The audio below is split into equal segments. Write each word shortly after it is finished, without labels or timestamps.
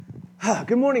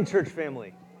Good morning, church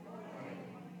family.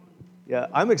 Yeah,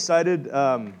 I'm excited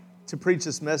to preach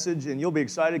this message, and you'll be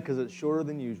excited because it's shorter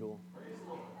than usual.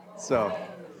 So,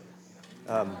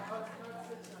 I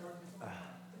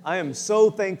am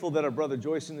so thankful that our brother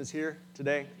Joyson is here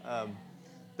today.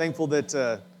 Thankful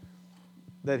that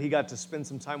he got to spend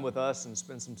some time with us and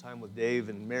spend some time with Dave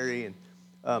and Mary. And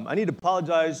I need to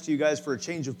apologize to you guys for a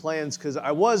change of plans because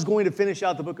I was going to finish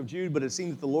out the book of Jude, but it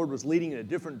seemed that the Lord was leading in a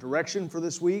different direction for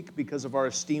this week because of our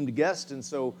esteemed guest. And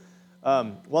so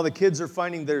while the kids are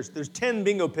finding, there's 10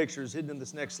 bingo pictures hidden in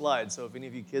this next slide. So if any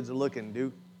of you kids are looking,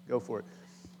 do go for it.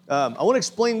 I want to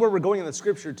explain where we're going in the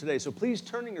scripture today. So please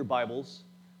turn in your Bibles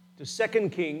to 2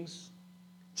 Kings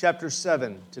chapter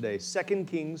 7 today. 2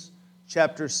 Kings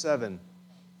chapter 7.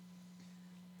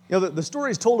 You know, the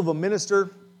story is told of a minister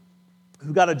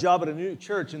who got a job at a new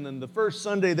church, and then the first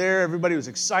Sunday there, everybody was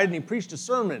excited, and he preached a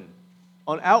sermon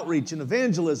on outreach and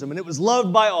evangelism, and it was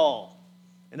loved by all.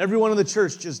 And everyone in the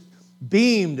church just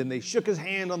beamed, and they shook his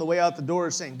hand on the way out the door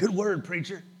saying, "Good word,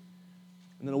 preacher."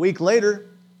 And then a week later,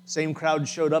 same crowd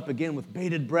showed up again with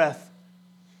bated breath.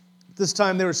 This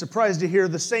time they were surprised to hear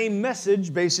the same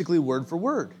message, basically word for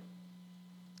word.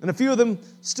 And a few of them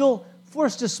still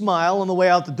forced a smile on the way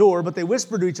out the door, but they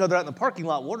whispered to each other out in the parking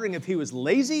lot, wondering if he was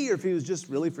lazy or if he was just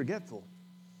really forgetful.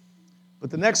 But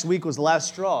the next week was the last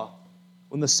straw,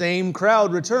 when the same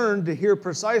crowd returned to hear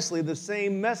precisely the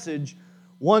same message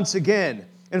once again.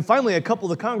 And finally, a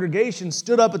couple of the congregation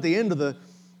stood up at the end of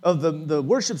the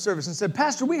worship service and said,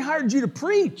 "Pastor, we hired you to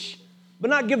preach, but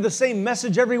not give the same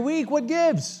message every week. What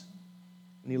gives?"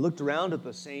 And he looked around at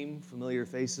the same familiar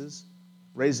faces,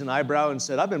 raised an eyebrow and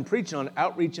said, "I've been preaching on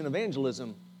outreach and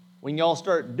evangelism. When y'all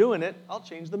start doing it, I'll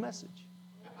change the message."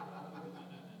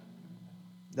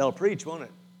 That'll preach, won't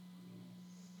it?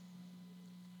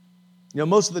 You know,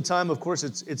 most of the time, of course,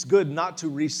 it's good not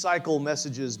to recycle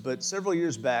messages, but several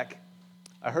years back,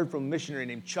 I heard from a missionary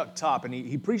named Chuck Topp, and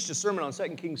he preached a sermon on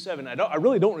 2 Kings 7. I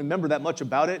really don't remember that much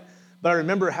about it, but I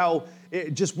remember how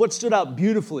just what stood out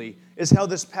beautifully is how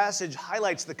this passage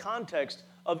highlights the context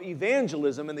of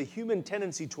evangelism and the human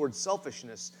tendency towards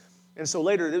selfishness. And so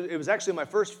later, it was actually my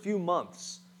first few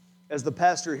months as the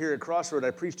pastor here at Crossroad,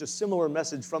 I preached a similar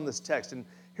message from this text. And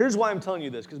here's why I'm telling you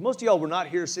this, because most of y'all were not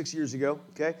here 6 years ago,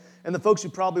 okay? And the folks who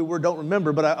probably were don't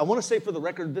remember, but I want to say for the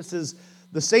record, this is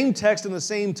the same text and the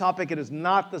same topic. It is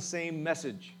not the same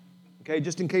message, okay?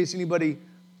 Just in case anybody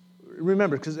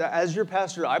remember, because as your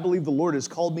pastor, I believe the Lord has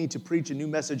called me to preach a new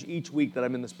message each week that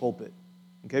I'm in this pulpit,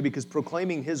 okay? Because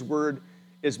proclaiming His word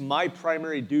is my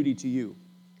primary duty to you.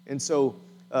 And so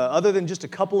other than just a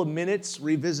couple of minutes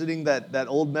revisiting that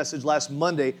old message last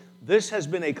Monday, this has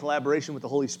been a collaboration with the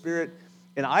Holy Spirit,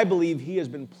 and I believe He has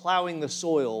been plowing the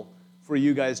soil for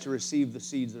you guys to receive the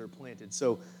seeds that are planted.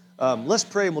 So let's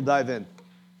pray and we'll dive in.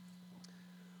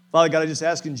 Father God, I just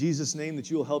ask in Jesus' name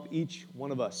that you will help each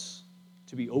one of us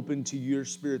to be open to your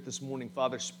Spirit this morning.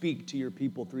 Father, speak to your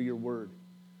people through your word.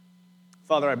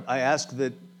 Father, I ask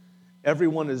that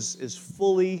everyone is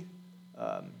fully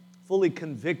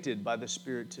convicted by the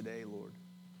Spirit today, Lord.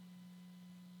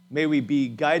 May we be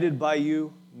guided by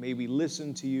you. May we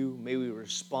listen to you. May we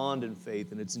respond in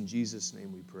faith. And it's in Jesus'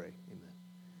 name we pray. Amen.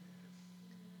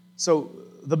 So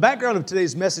the background of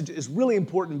today's message is really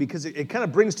important because it kind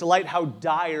of brings to light how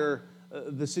dire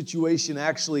the situation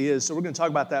actually is. So we're going to talk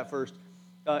about that first.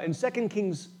 In 2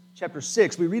 Kings chapter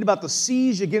 6, we read about the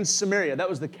siege against Samaria. That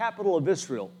was the capital of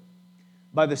Israel,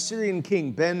 by the Syrian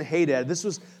king Ben-Hadad. This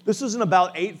was in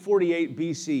about 848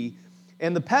 BC,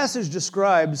 and the passage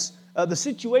describes the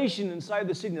situation inside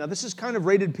the city. Now, this is kind of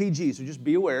rated PG, so just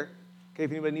be aware, okay,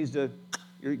 if anybody needs to,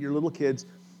 your little kids.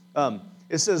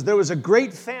 It says, "There was a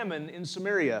great famine in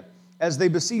Samaria as they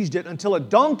besieged it until a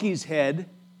donkey's head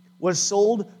was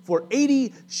sold for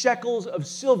 80 shekels of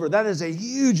silver." That is a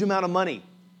huge amount of money.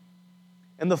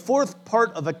 "And the fourth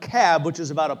part of a cab, which is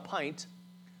about a pint,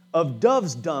 of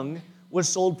dove's dung was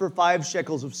sold for 5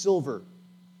 shekels of silver."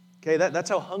 Okay, that's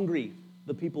how hungry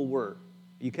the people were.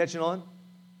 Are you catching on?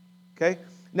 Okay.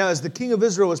 Now, as the king of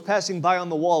Israel was passing by on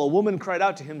the wall, a woman cried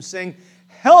out to him, saying,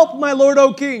 "Help, my lord,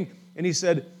 O king." And he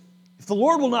said, "If the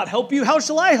Lord will not help you, how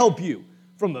shall I help you?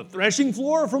 From the threshing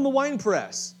floor or from the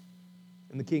winepress?"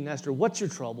 And the king asked her, "What's your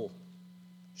trouble?"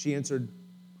 She answered,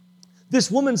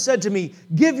 "This woman said to me,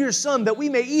 'Give your son that we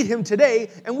may eat him today,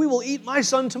 and we will eat my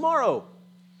son tomorrow.'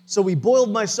 So we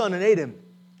boiled my son and ate him.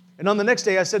 And on the next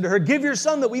day I said to her, 'Give your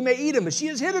son that we may eat him.' But she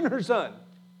has hidden her son."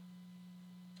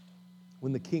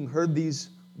 When the king heard these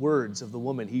words of the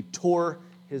woman, he tore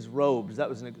his robes. That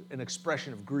was an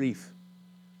expression of grief.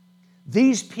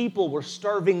 These people were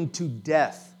starving to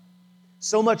death.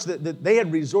 So much that they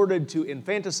had resorted to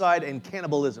infanticide and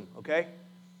cannibalism, okay?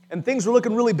 And things were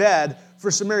looking really bad for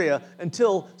Samaria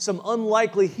until some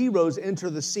unlikely heroes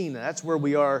enter the scene. And that's where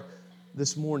we are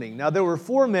this morning. Now, there were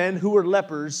 4 men who were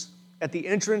lepers at the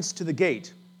entrance to the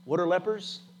gate. What are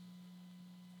lepers?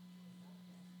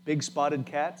 Big spotted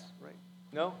cats, right?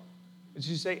 No? Did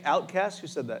you say outcasts? Who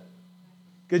said that?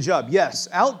 Good job. Yes,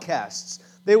 outcasts.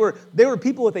 They were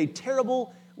people with a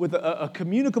terrible, with a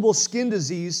communicable skin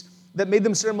disease that made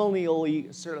them ceremonially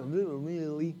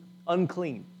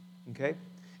unclean. Okay?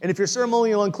 And if you're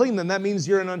ceremonially unclean, then that means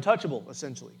you're an untouchable,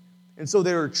 essentially. And so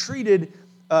they were treated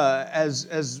as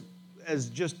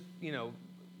just,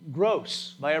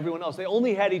 gross by everyone else. They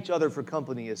only had each other for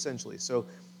company, essentially. So it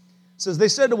says, they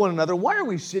said to one another, why are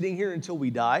we sitting here until we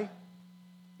die?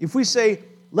 If we say,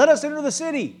 let us enter the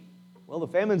city, well, the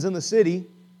famine's in the city,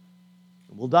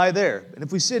 and we'll die there. And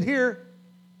if we sit here,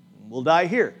 we'll die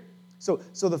here. So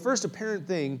the first apparent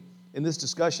thing in this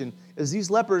discussion is these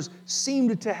lepers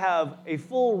seemed to have a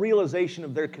full realization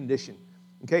of their condition.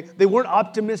 Okay? They weren't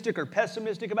optimistic or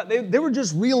pessimistic about it. They were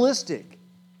just realistic.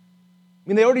 I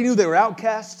mean, they already knew they were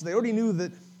outcasts. They already knew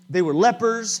that they were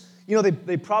lepers.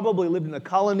 They probably lived in a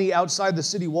colony outside the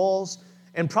city walls.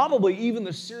 And probably even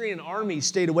the Syrian army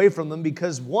stayed away from them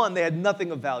because, 1, they had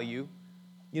nothing of value.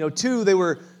 2, they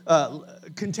were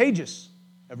contagious.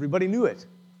 Everybody knew it.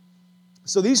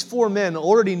 So these 4 men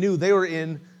already knew they were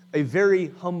in a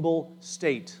very humble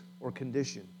state or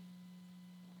condition.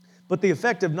 But the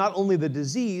effect of not only the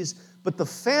disease, but the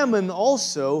famine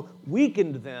also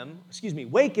wakened them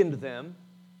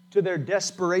to their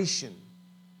desperation.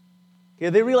 Okay,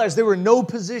 they realized they were in no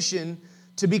position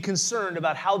to be concerned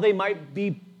about how they might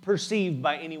be perceived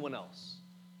by anyone else.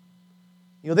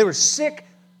 They were sick,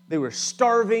 they were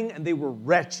starving, and they were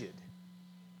wretched.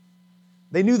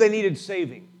 They knew they needed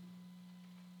saving.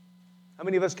 How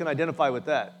many of us can identify with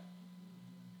that?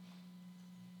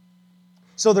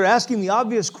 So they're asking the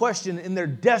obvious question in their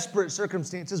desperate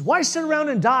circumstances, why sit around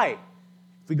and die?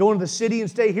 If we go into the city and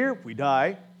stay here, we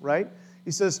die, right?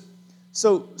 He says,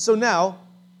 so now,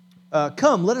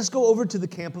 come, let us go over to the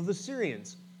camp of the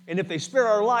Syrians. And if they spare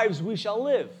our lives, we shall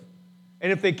live.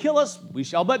 And if they kill us, we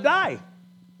shall but die.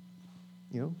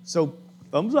 So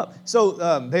thumbs up.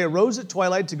 So they arose at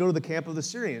twilight to go to the camp of the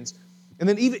Syrians. And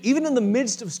then even in the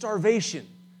midst of starvation,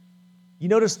 you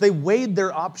notice they weighed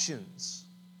their options.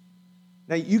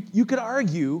 Now, you could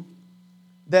argue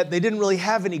that they didn't really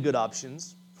have any good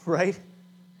options, right?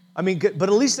 I mean, but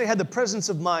at least they had the presence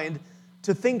of mind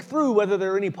to think through whether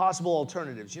there are any possible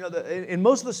alternatives. In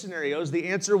most of the scenarios, the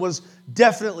answer was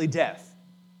definitely death.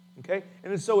 Okay?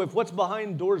 And so if what's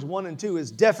behind doors 1 and 2 is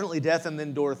definitely death, and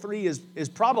then door 3 is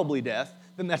probably death,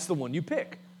 then that's the one you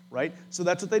pick, right? So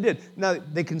that's what they did. Now,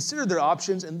 they considered their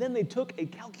options, and then they took a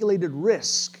calculated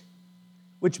risk,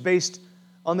 which based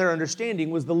on their understanding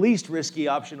was the least risky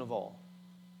option of all.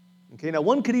 Okay, now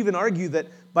one could even argue that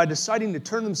by deciding to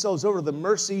turn themselves over to the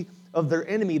mercy of their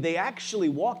enemy, they actually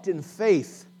walked in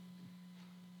faith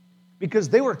because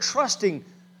they were trusting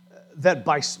that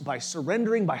by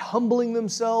surrendering, by humbling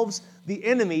themselves, the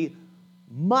enemy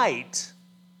might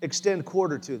extend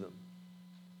quarter to them.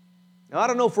 Now, I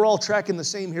don't know if we're all tracking the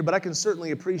same here, but I can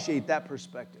certainly appreciate that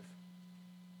perspective.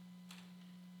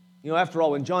 After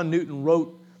all, when John Newton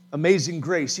wrote Amazing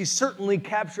Grace, he certainly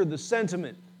captured the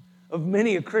sentiment of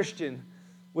many a Christian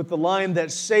with the line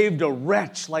that saved a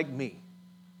wretch like me.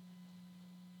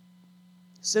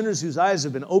 Sinners whose eyes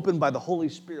have been opened by the Holy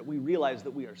Spirit, we realize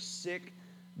that we are sick,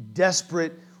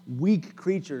 desperate, weak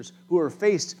creatures who are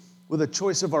faced with a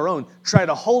choice of our own. Try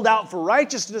to hold out for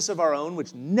righteousness of our own,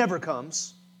 which never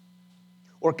comes,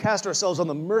 or cast ourselves on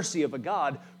the mercy of a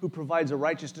God who provides a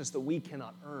righteousness that we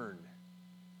cannot earn.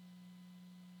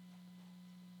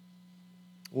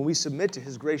 When we submit to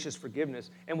His gracious forgiveness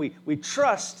and we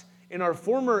trust in our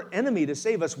former enemy to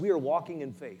save us, we are walking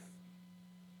in faith.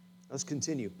 Let's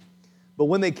continue. But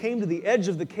when they came to the edge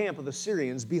of the camp of the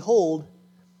Syrians, behold,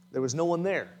 there was no one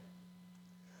there.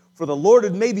 For the Lord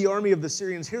had made the army of the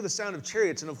Syrians hear the sound of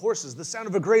chariots and of horses, the sound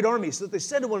of a great army, so that they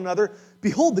said to one another,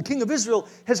 behold, the king of Israel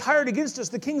has hired against us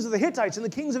the kings of the Hittites and the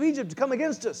kings of Egypt to come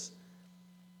against us.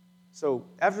 So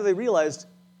after they realized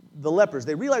the lepers,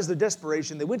 they realized their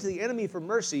desperation, they went to the enemy for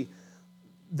mercy,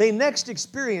 they next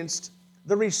experienced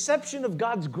the reception of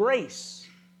God's grace.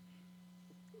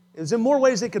 It was in more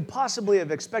ways they could possibly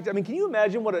have expected. I mean, can you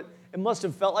imagine what it must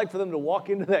have felt like for them to walk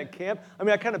into that camp? I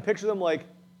mean, I kind of picture them like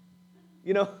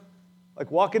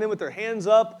walking in with their hands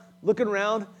up, looking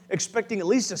around, expecting at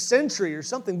least a sentry or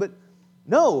something, but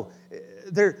no.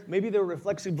 Maybe they were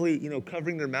reflexively,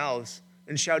 covering their mouths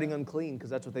and shouting unclean, because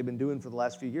that's what they've been doing for the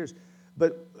last few years.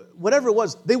 But whatever it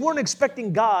was, they weren't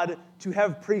expecting God to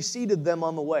have preceded them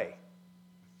on the way.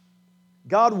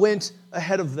 God went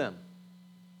ahead of them.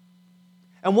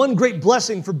 And one great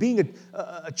blessing for being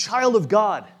a child of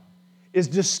God is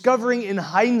discovering in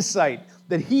hindsight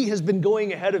that He has been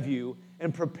going ahead of you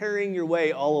and preparing your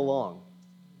way all along.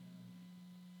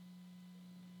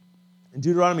 In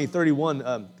Deuteronomy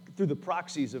 31, through the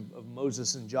proxies of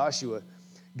Moses and Joshua,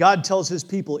 God tells His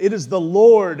people, "It is the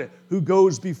Lord who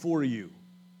goes before you.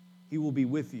 He will be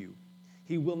with you.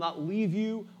 He will not leave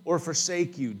you or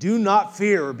forsake you. Do not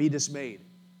fear or be dismayed."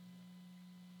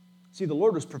 See, the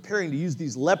Lord was preparing to use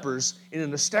these lepers in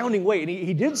an astounding way, and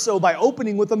He did so by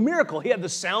opening with a miracle. He had the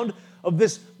sound of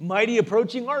this mighty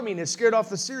approaching army, and it scared off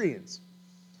the Syrians.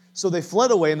 So they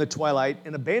fled away in the twilight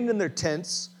and abandoned their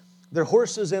tents, their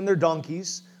horses and their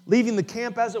donkeys, leaving the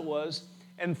camp as it was,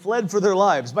 and fled for their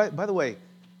lives. By the way,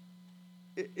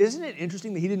 isn't it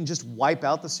interesting that He didn't just wipe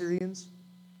out the Syrians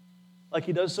like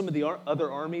He does some of the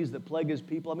other armies that plague His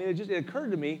people? I mean, it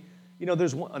occurred to me,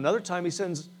 there's another time He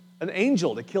sends an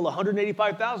angel to kill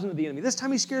 185,000 of the enemy. This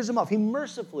time He scares them off. He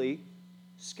mercifully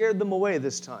scared them away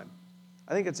this time.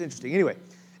 I think it's interesting. Anyway,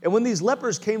 and when these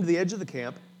lepers came to the edge of the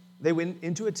camp, they went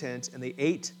into a tent and they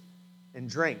ate and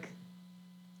drank.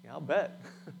 Yeah, I'll bet.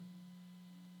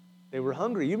 They were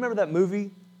hungry. You remember that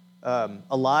movie,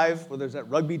 Alive, where there's that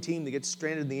rugby team that gets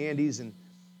stranded in the Andes, and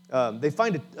they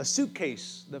find a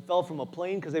suitcase that fell from a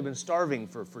plane because they've been starving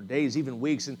for days, even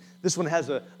weeks. And this one has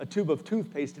a tube of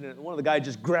toothpaste in it. And one of the guys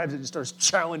just grabs it and starts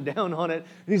chowing down on it.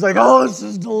 And he's like, "Oh, this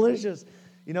is delicious."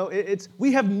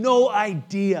 We have no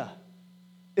idea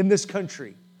in this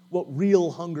country what real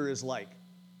hunger is like.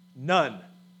 None.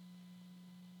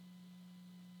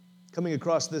 Coming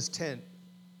across this tent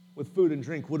with food and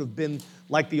drink would have been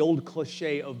like the old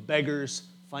cliche of beggars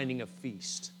finding a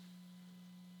feast.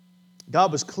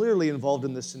 God was clearly involved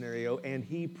in this scenario, and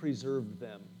He preserved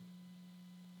them.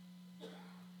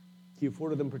 He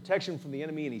afforded them protection from the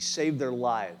enemy, and He saved their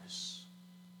lives.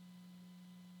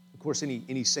 Of course,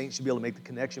 any saint should be able to make the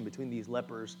connection between these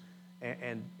lepers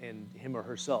and him or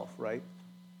herself, right?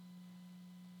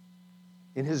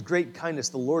 In His great kindness,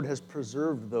 the Lord has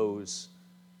preserved those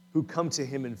who come to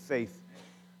Him in faith.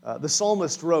 The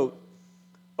psalmist wrote,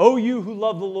 "O you who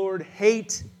love the Lord,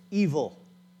 hate evil.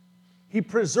 He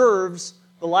preserves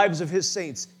the lives of His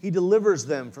saints. He delivers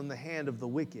them from the hand of the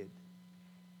wicked."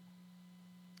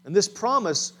 And this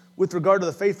promise with regard to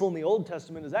the faithful in the Old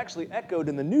Testament is actually echoed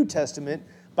in the New Testament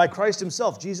by Christ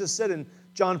Himself. Jesus said in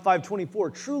John 5:24,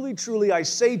 "Truly, truly, I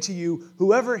say to you,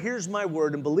 whoever hears my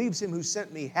word and believes Him who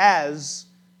sent me has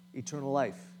eternal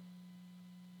life.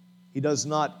 He does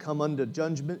not come unto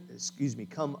judgment,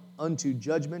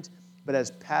 but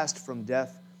has passed from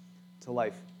death to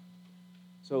life."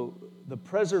 So the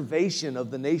preservation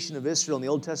of the nation of Israel in the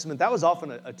Old Testament, that was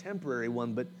often a temporary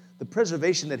one, but the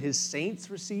preservation that His saints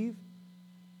receive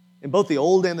in both the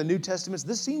Old and the New Testaments,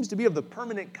 this seems to be of the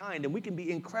permanent kind, and we can be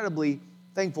incredibly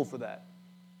thankful for that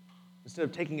instead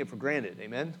of taking it for granted.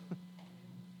 Amen?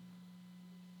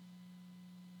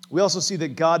 We also see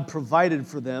that God provided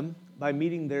for them by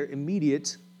meeting their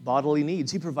immediate bodily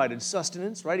needs. He provided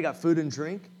sustenance, right? He got food and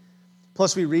drink.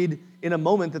 Plus, we read in a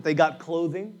moment that they got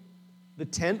clothing. The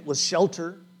tent was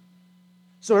shelter.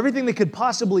 So everything they could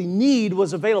possibly need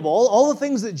was available. All the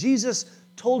things that Jesus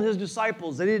told His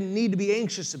disciples they didn't need to be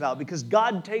anxious about because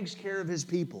God takes care of His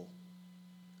people.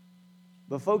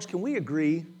 But folks, can we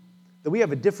agree that we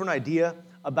have a different idea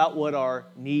about what our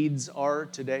needs are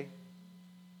today?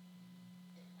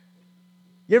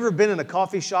 You ever been in a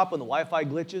coffee shop when the Wi-Fi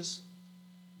glitches?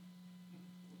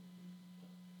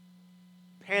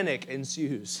 Panic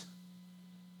ensues.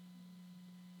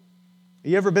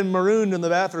 You ever been marooned in the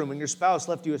bathroom and your spouse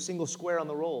left you a single square on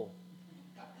the roll?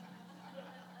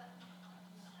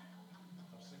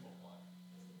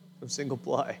 Of single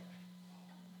ply.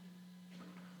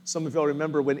 Some of y'all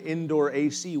remember when indoor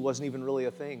AC wasn't even really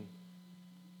a thing.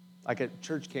 Like at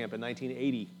church camp in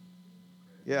 1980.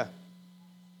 Yeah.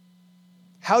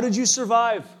 How did you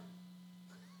survive?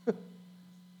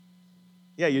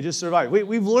 Yeah, you just survived.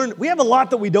 We've learned, we have a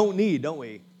lot that we don't need, don't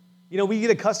we? We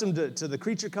get accustomed to the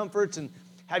creature comforts and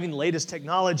having the latest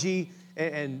technology.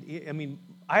 And I mean,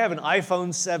 I have an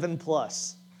iPhone 7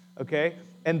 Plus, okay?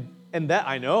 And that,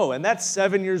 I know, and that's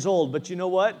 7 years old. But you know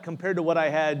what? Compared to what I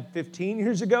had 15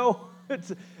 years ago,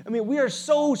 we are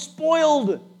so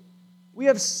spoiled. We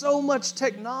have so much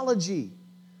technology.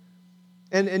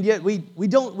 And yet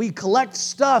we collect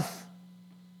stuff.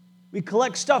 We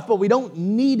collect stuff, but we don't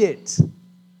need it.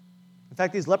 In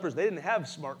fact, these lepers, they didn't have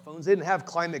smartphones. They didn't have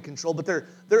climate control, but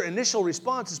their initial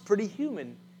response is pretty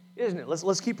human, isn't it?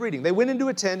 Let's keep reading. They went into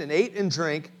a tent and ate and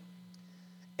drank,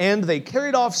 And they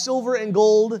carried off silver and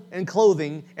gold and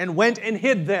clothing and went and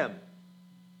hid them.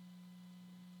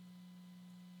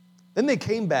 Then they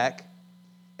came back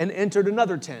and entered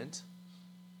another tent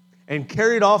and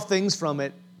carried off things from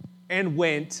it and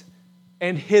went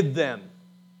and hid them.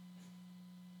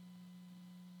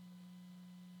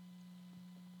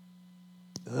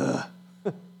 Ugh.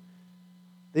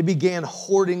 They began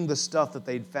hoarding the stuff that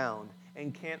they'd found,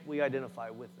 and can't we identify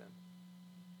with them?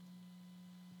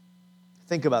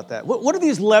 Think about that. What are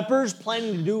these lepers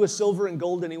planning to do with silver and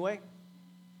gold anyway?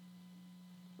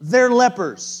 They're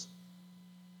lepers.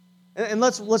 And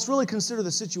let's really consider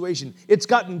the situation. It's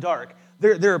gotten dark.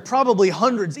 There are probably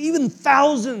hundreds, even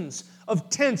thousands of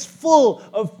tents full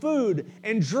of food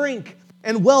and drink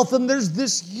and wealth, and there's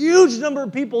this huge number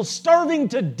of people starving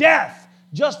to death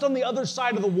just on the other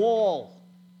side of the wall.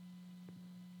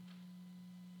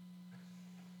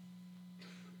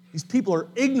 These people are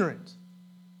ignorant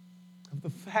of the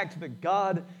fact that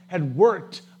God had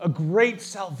worked a great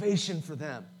salvation for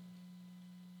them.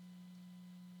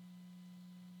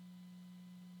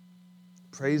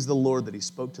 Praise the Lord that He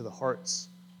spoke to the hearts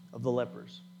of the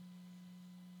lepers.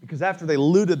 Because after they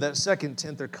looted that second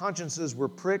tent, their consciences were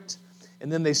pricked,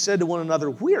 and then they said to one another,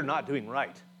 "We are not doing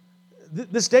right.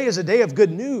 This day is a day of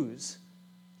good news.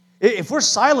 If we're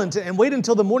silent and wait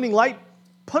until the morning light,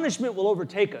 punishment will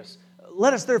overtake us.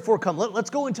 Let us therefore come. Let's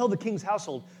go and tell the king's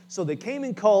household." So they came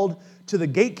and called to the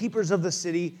gatekeepers of the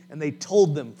city, and they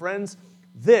told them, friends,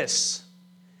 this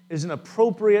is an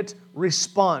appropriate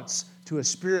response to a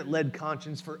Spirit-led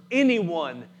conscience for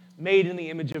anyone made in the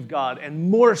image of God, and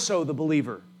more so the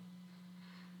believer.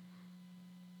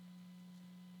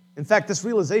 In fact, this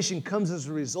realization comes as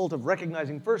a result of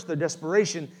recognizing first their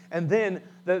desperation, and then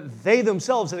that they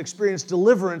themselves had experienced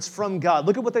deliverance from God.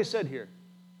 Look at what they said here.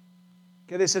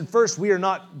 Okay, they said, first, we are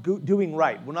not doing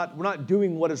right. We're not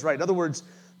doing what is right. In other words,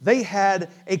 they had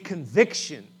a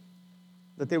conviction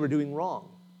that they were doing wrong.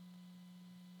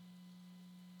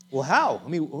 Well, how? I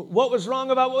mean, what was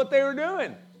wrong about what they were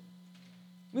doing?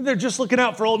 I mean, they're just looking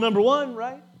out for old number one,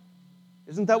 right?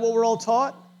 Isn't that what we're all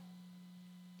taught?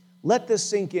 Let this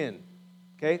sink in,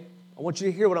 okay? I want you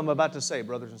to hear what I'm about to say,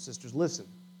 brothers and sisters. Listen.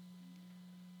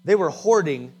 They were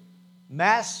hoarding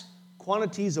mass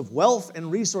quantities of wealth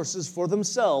and resources for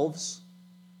themselves,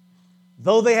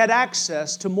 though they had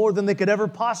access to more than they could ever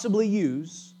possibly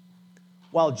use,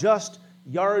 while just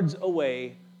yards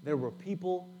away there were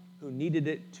people who needed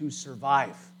it to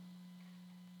survive.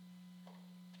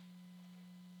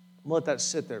 I'm going to let that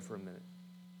sit there for a minute.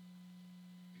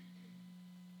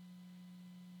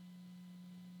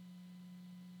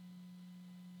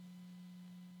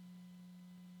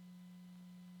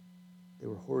 They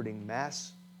were hoarding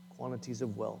mass quantities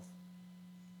of wealth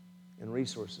and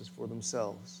resources for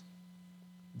themselves,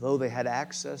 though they had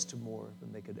access to more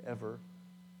than they could ever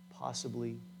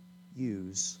possibly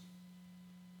use,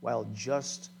 while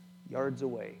just yards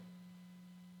away,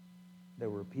 there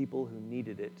were people who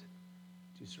needed it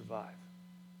to survive.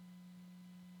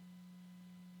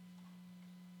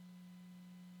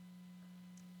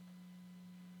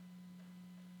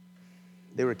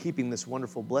 They were keeping this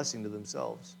wonderful blessing to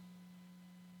themselves.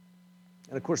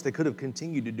 And of course, they could have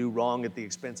continued to do wrong at the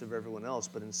expense of everyone else,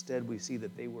 but instead we see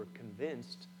that they were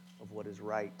convinced of what is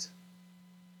right.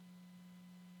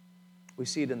 We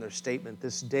see it in their statement,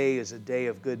 this day is a day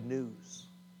of good news.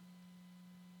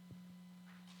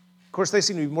 Of course, they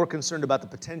seem to be more concerned about the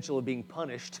potential of being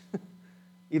punished,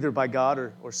 either by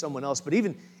God or someone else. But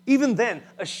even then,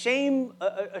 a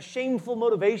shameful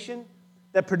motivation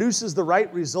that produces the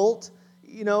right result,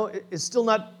 is still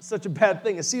not such a bad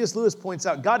thing. As C.S. Lewis points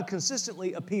out, God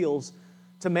consistently appeals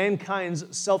to mankind's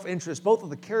self-interest, both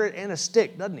with a carrot and a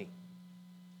stick, doesn't He?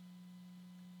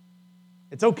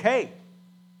 It's okay.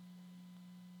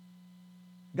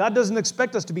 God doesn't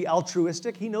expect us to be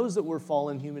altruistic. He knows that we're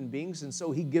fallen human beings, and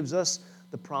so He gives us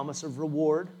the promise of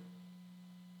reward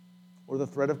or the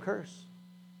threat of curse.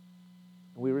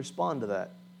 And we respond to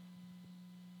that.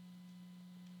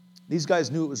 These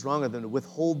guys knew it was wrong of them to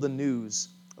withhold the news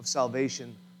of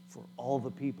salvation for all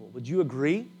the people. Would you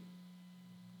agree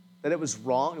that it was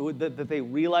wrong, that they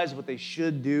realized what they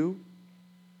should do?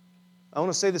 I want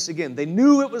to say this again. They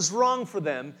knew it was wrong for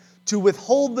them to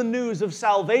withhold the news of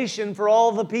salvation for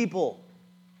all the people.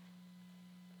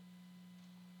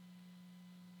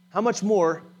 How much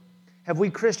more have we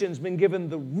Christians been given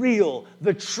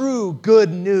the true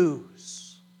good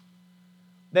news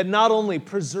that not only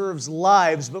preserves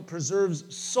lives, but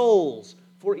preserves souls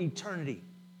for eternity?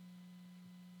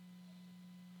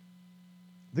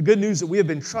 The good news that we have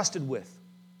been trusted with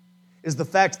is the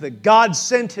fact that God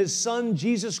sent His Son,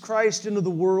 Jesus Christ, into the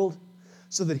world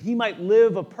so that he might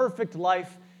live a perfect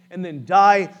life and then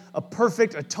die a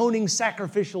perfect, atoning,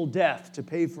 sacrificial death to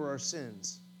pay for our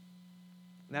sins.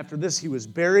 And after this, he was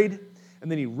buried,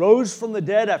 and then he rose from the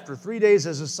dead after 3 days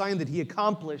as a sign that he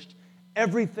accomplished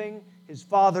everything his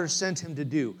Father sent him to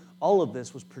do. All of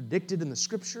this was predicted in the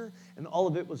Scripture, and all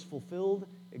of it was fulfilled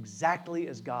exactly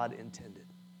as God intended.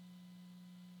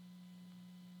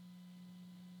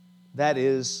 That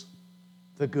is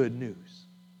the good news.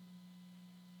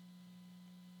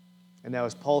 And now,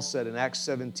 as Paul said in Acts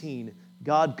 17,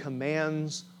 God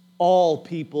commands all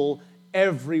people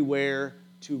everywhere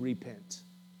to repent.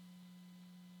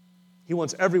 He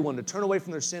wants everyone to turn away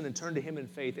from their sin and turn to Him in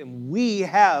faith. And we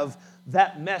have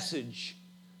that message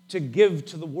to give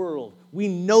to the world. We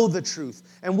know the truth.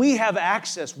 And we have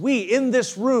access. We, in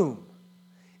this room,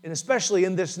 and especially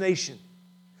in this nation,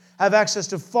 have access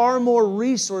to far more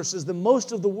resources than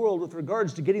most of the world with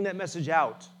regards to getting that message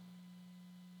out.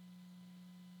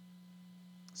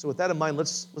 So with that in mind,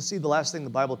 let's see the last thing the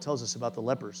Bible tells us about the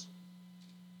lepers.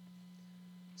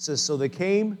 It says, so they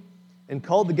came and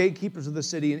called the gatekeepers of the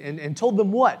city and told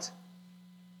them what?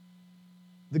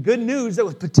 The good news that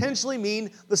would potentially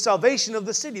mean the salvation of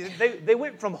the city. They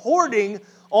went from hoarding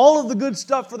all of the good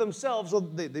stuff for themselves, well,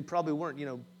 they probably weren't,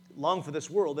 long for this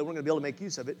world, they weren't going to be able to make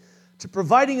use of it, to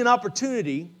providing an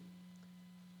opportunity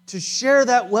to share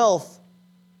that wealth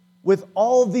with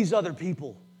all of these other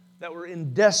people that were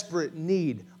in desperate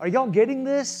need. Are y'all getting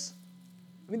this?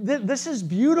 I mean, this is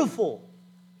beautiful.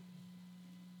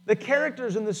 The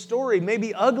characters in the story may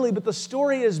be ugly, but the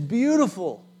story is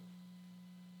beautiful.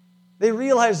 They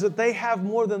realize that they have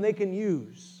more than they can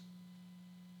use,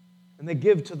 and they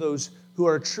give to those who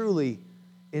are truly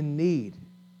in need.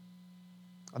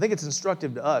 I think it's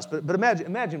instructive to us, but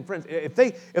imagine, friends, if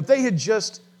they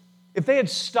had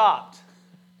stopped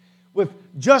with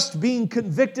just being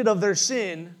convicted of their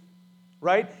sin,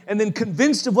 right, and then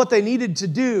convinced of what they needed to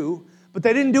do, but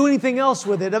they didn't do anything else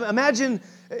with it. Imagine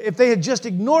if they had just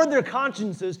ignored their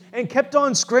consciences and kept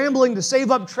on scrambling to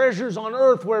save up treasures on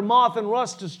earth where moth and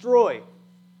rust destroy.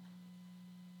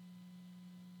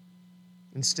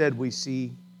 Instead, we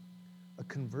see a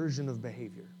conversion of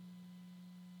behavior,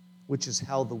 which is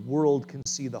how the world can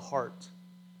see the heart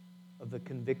of the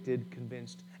convicted,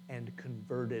 convinced, and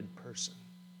converted person.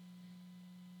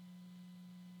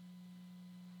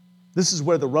 This is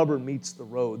where the rubber meets the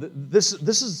road. This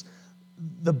is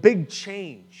the big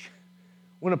change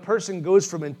when a person goes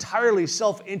from entirely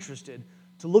self-interested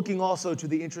to looking also to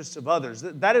the interests of others.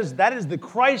 That is the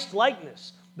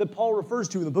Christ-likeness that Paul refers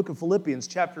to in the book of Philippians,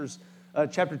 chapter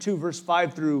 2, verse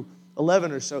 5 through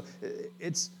 11 or so.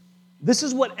 This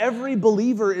is what every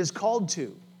believer is called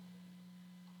to.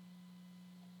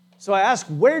 So I ask,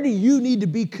 where do you need to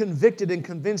be convicted and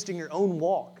convinced in your own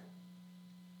walk?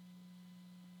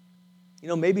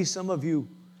 Maybe some of you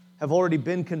have already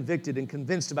been convicted and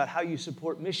convinced about how you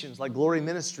support missions like Glory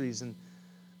Ministries, and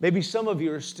maybe some of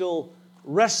you are still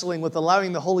wrestling with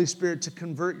allowing the Holy Spirit to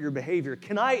convert your behavior.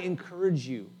 Can I encourage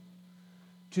you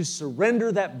to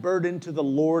surrender that burden to the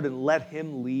Lord and let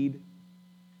Him lead?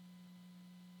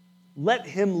 Let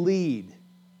Him lead.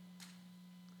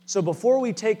 So before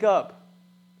we take up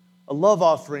a love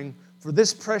offering for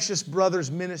this precious brother's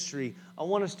ministry, I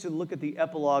want us to look at the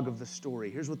epilogue of the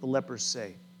story. Here's what the lepers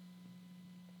say.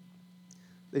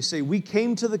 They say, we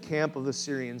came to the camp of the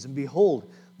Syrians, and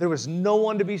behold, there was no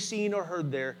one to be seen or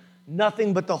heard there,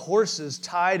 nothing but the horses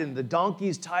tied and the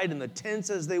donkeys tied and the tents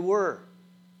as they were.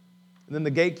 And then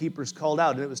the gatekeepers called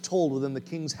out, and it was told within the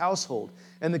king's household.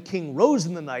 And the king rose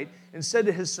in the night and said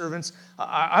to his servants,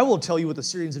 I will tell you what the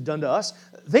Syrians have done to us.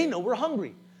 They know we're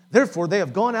hungry. Therefore, they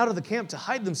have gone out of the camp to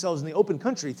hide themselves in the open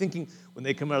country, thinking, when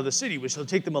they come out of the city, we shall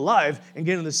take them alive and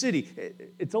get into the city.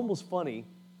 It's almost funny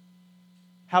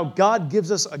how God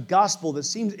gives us a gospel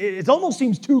that it almost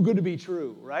seems too good to be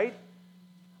true, right?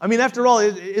 I mean, after all,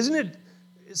 isn't it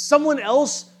someone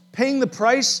else paying the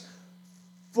price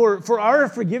for our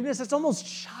forgiveness? That's almost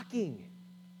shocking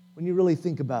when you really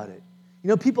think about it.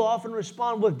 People often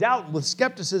respond with doubt, with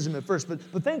skepticism at first,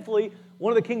 but thankfully,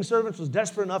 one of the king's servants was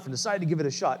desperate enough and decided to give it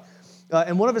a shot.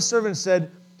 And one of his servants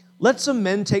said, let some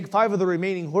men take 5 of the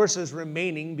remaining horses,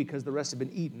 because the rest have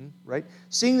been eaten, right?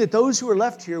 Seeing that those who are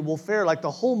left here will fare like the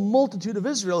whole multitude of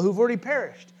Israel who've already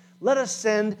perished. Let us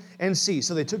send and see.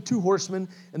 So they took 2 horsemen,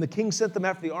 and the king sent them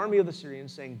after the army of the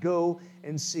Syrians, saying, go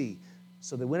and see.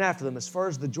 So they went after them as far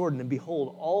as the Jordan, and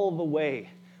behold, all the way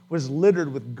was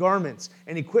littered with garments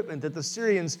and equipment that the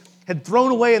Syrians had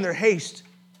thrown away in their haste.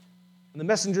 And the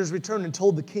messengers returned and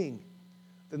told the king.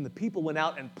 Then the people went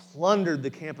out and plundered the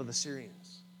camp of the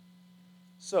Syrians.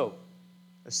 So,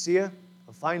 a seah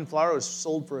of fine flour was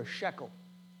sold for a shekel,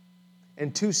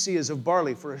 and 2 seahs of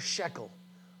barley for a shekel,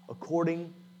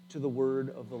 according to the word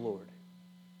of the Lord.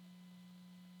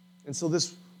 And so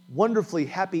this wonderfully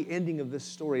happy ending of this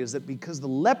story is that because the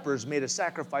lepers made a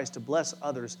sacrifice to bless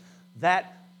others,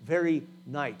 that very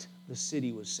night the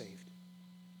city was saved.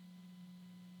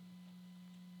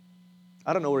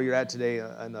 I don't know where you're at today,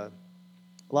 and a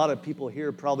lot of people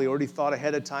here probably already thought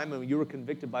ahead of time and you were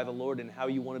convicted by the Lord in how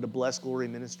you wanted to bless Glory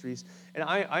Ministries. And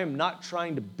I am not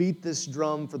trying to beat this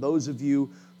drum for those of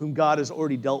you whom God has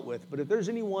already dealt with. But if there's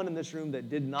anyone in this room that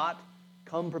did not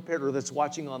come prepared, or that's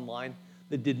watching online,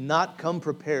 that did not come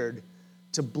prepared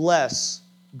to bless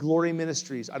Glory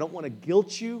Ministries, I don't want to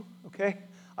guilt you, okay?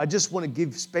 I just want to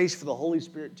give space for the Holy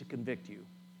Spirit to convict you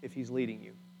if He's leading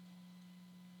you.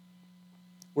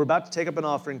 We're about to take up an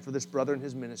offering for this brother and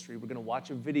his ministry. We're going to watch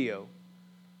a video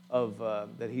of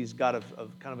that he's got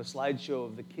of kind of a slideshow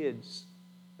of the kids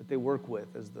that they work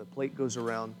with as the plate goes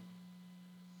around.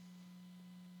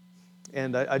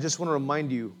 And I just want to remind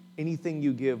you, anything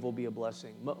you give will be a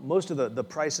blessing. Most of the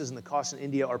prices and the costs in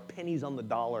India are pennies on the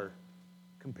dollar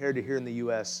compared to here in the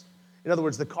U.S. In other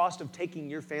words, the cost of taking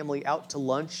your family out to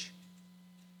lunch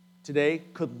today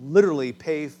could literally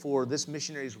pay for this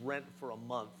missionary's rent for a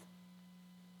month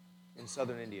in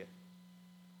southern India.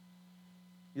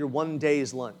 Your one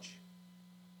day's lunch.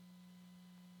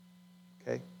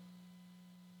 Okay?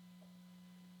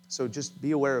 So just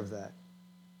be aware of that.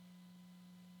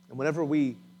 And whenever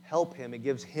we help him, it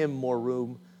gives him more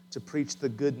room to preach the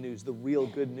good news, the real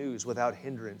good news without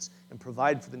hindrance, and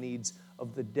provide for the needs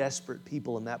of the desperate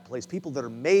people in that place, people that are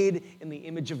made in the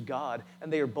image of God,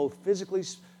 and they are both physically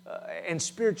and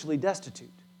spiritually destitute.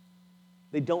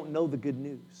 They don't know the good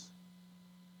news.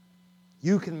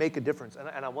 You can make a difference.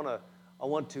 And I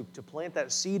want to plant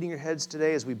that seed in your heads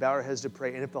today as we bow our heads to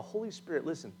pray. And if the Holy Spirit,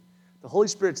 listen, the Holy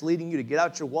Spirit's leading you to get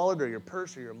out your wallet or your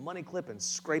purse or your money clip and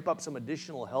scrape up some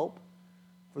additional help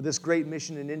for this great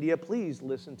mission in India, please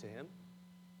listen to Him.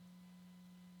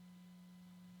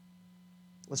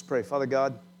 Let's pray. Father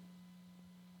God,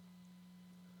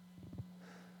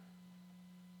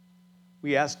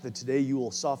 we ask that today you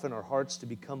will soften our hearts to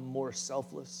become more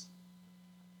selfless.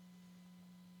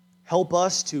 Help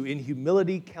us to, in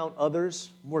humility, count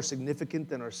others more significant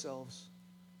than ourselves,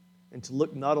 and to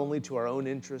look not only to our own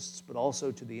interests, but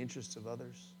also to the interests of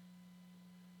others.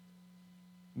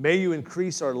 May you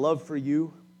increase our love for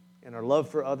you and our love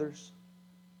for others.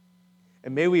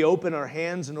 And may we open our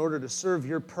hands in order to serve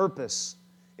your purpose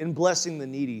in blessing the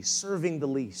needy, serving the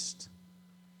least,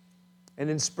 and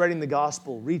in spreading the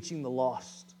gospel, reaching the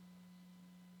lost.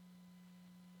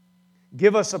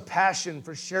 Give us a passion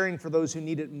for sharing for those who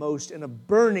need it most and a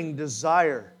burning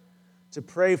desire to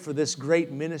pray for this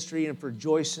great ministry and for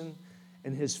Joyson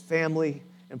and his family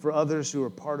and for others who are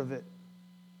part of it.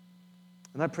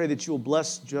 And I pray that you will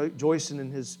bless Joyson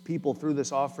and his people through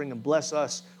this offering and bless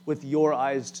us with your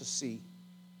eyes to see.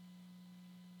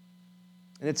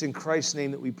 And it's in Christ's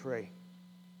name that we pray.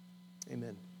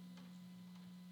 Amen.